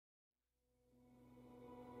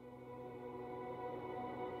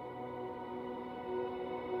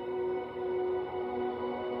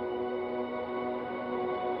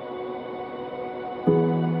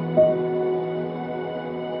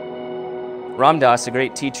Ram Dass, a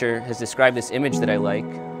great teacher, has described this image that I like,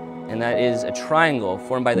 and that is a triangle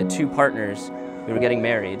formed by the two partners who are getting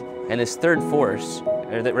married, and this third force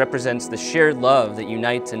that represents the shared love that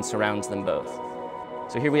unites and surrounds them both.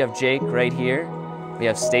 So here we have Jake right here, we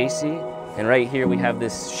have Stacy, and right here we have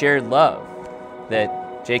this shared love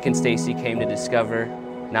that Jake and Stacy came to discover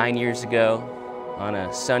 9 years ago on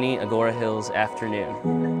a sunny Agora Hills afternoon.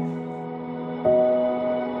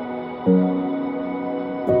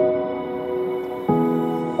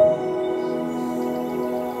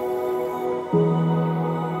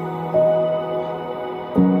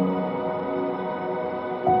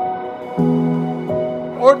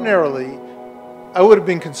 Ordinarily, I would have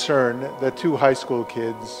been concerned that two high school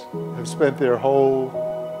kids have spent their whole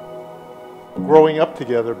growing up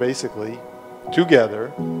together, basically,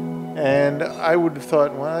 together, and I would have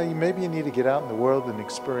thought, well, maybe you need to get out in the world and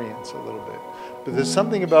experience a little bit. But there's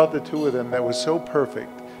something about the two of them that was so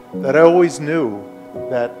perfect that I always knew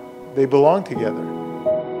that they belonged together.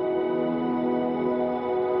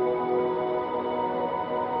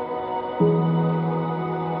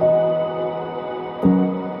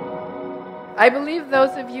 I believe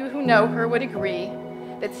those of you who know her would agree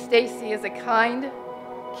that Stacy is a kind,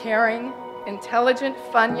 caring, intelligent,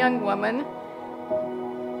 fun young woman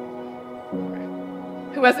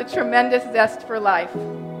who has a tremendous zest for life.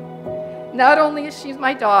 Not only is she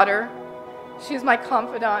my daughter, she's my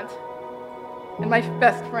confidant and my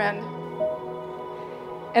best friend,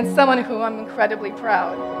 and someone who I'm incredibly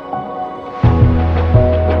proud.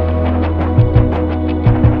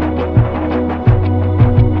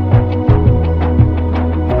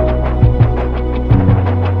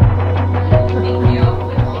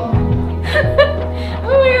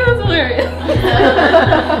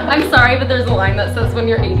 I'm sorry, but there's a line that says when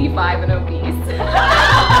you're 85 and obese.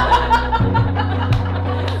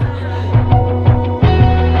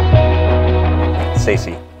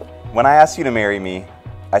 Stacy, when I asked you to marry me,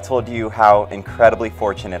 I told you how incredibly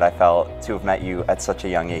fortunate I felt to have met you at such a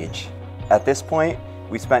young age. At this point,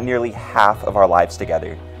 we spent nearly half of our lives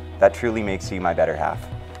together. That truly makes you my better half.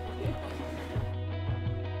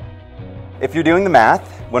 If you're doing the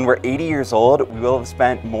math, when we're 80 years old, we will have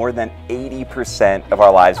spent more than 80% of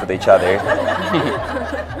our lives with each other.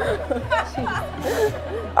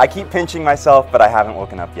 I keep pinching myself, but I haven't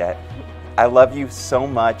woken up yet. I love you so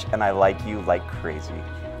much, and I like you like crazy.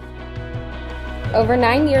 Over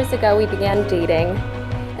 9 years ago, we began dating,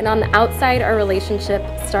 and on the outside, our relationship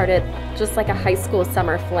started just like a high school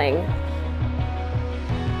summer fling.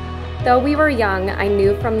 Though we were young, I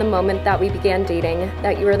knew from the moment that we began dating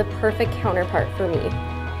that you were the perfect counterpart for me.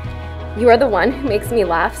 You are the one who makes me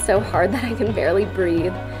laugh so hard that I can barely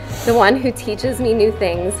breathe. The one who teaches me new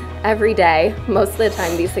things every day. Most of the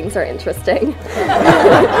time, these things are interesting.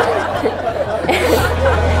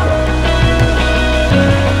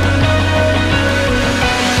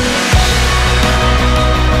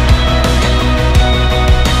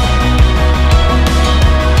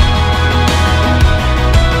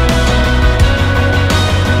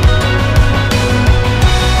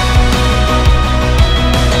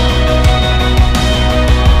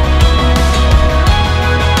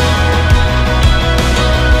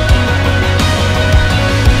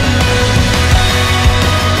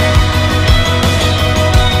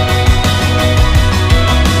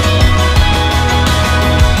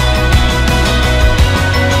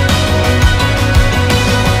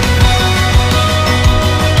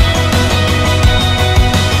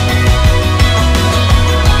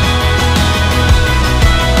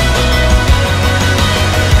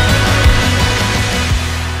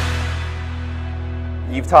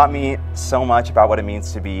 You've taught me so much about what it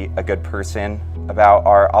means to be a good person, about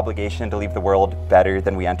our obligation to leave the world better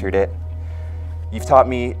than we entered it. You've taught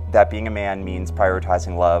me that being a man means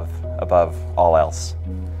prioritizing love above all else.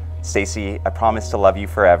 Stacy, I promise to love you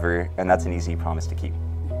forever, and that's an easy promise to keep.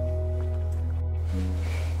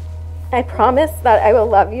 I promise that I will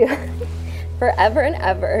love you forever and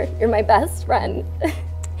ever. You're my best friend,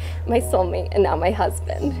 my soulmate, and now my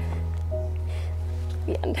husband.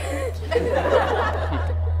 The end.